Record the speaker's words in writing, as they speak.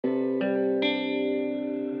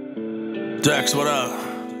Dexxx, what up?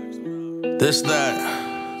 This,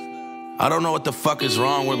 that. I don't know what the fuck is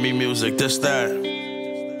wrong with me, music. This,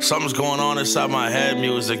 that. Something's going on inside my head,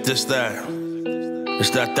 music. This, that. It's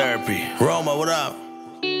that therapy. Roma, what up?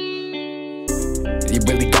 You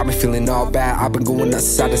really got me feeling all bad. I've been going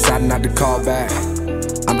outside, deciding not to call back.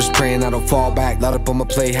 I'm just praying I don't fall back. Lot up on my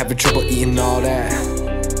plate, having trouble eating all that.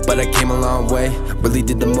 But I came a long way, really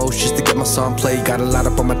did the most just to get my song played. Got a lot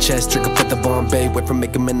up on my chest, drink up at the Bombay. Wait for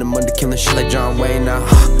making minimum to killing shit like John Wayne. Now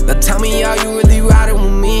tell me, are you really riding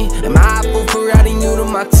with me? Am I a fool for adding you to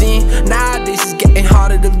my team? Nowadays it's getting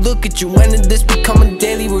harder to look at you. When did this become a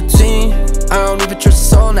daily routine? I don't even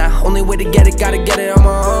trust a soul now. Only way to get it, gotta get it on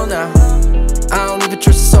my own now. I don't even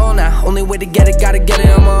trust a soul now. Only way to get it, gotta get it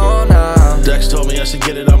on my own now. Dexxx told me I should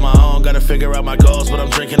get it on my own. Gotta figure out my goals, but I'm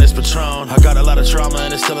drinking this Patron. I got a lot of trauma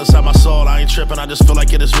and it's still inside my soul. I ain't tripping, I just feel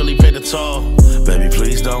like it has really paid the toll. Baby,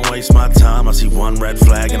 please don't waste my time. I see one red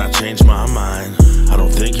flag and I change my mind. I don't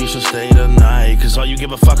think you should stay tonight, cause all you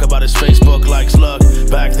give a fuck about is Facebook likes. Look,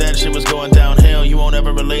 back then shit was going downhill. You won't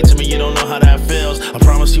ever relate to me, you don't know how that feels. I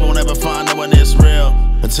promise you won't ever find no one it's real.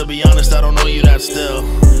 And to be honest, I don't know you that still.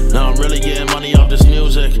 Now I'm really getting money off this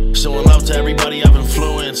music, showing love to everybody I've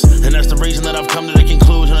influenced. And that's the reason that I've come to the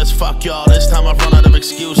conclusion it's fuck y'all, this time I've run out of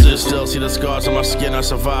excuses. Still see the scars on my skin, I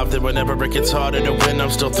survived it. Whenever it gets harder to win, I'm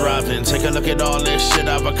still thriving. Take a look at all this shit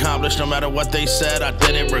I've accomplished. No matter what they said, I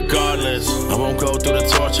did it regardless. I won't go through the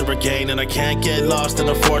torture again, and I can't get lost in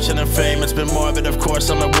the fortune and fame. It's been morbid, of course,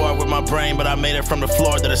 I'm at war with my brain, but I made it from the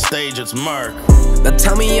floor to the stage, it's murk. Now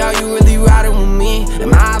tell me, are you really riding with me?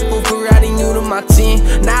 Am I a fool for adding you to my team?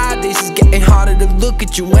 Nowadays it's getting harder to look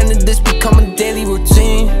at you. When did this become a daily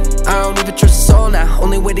routine? I don't even trust a soul now.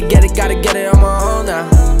 Only way to get it, gotta get it on my own now.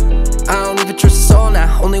 I don't even trust a soul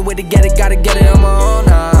now. Only way to get it, gotta get it on my own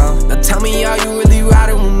now. Now tell me, are you really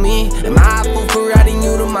riding with me? Am I a fool for adding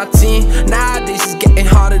you to my team? Nowadays it's getting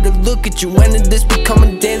harder to look at you. When did this become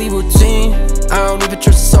a daily routine? I don't even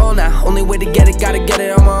trust a soul now. Only way to get it, gotta get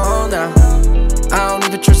it on my own now. I don't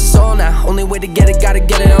even trust a soul now. Only way to get it, gotta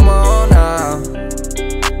get it on my own now.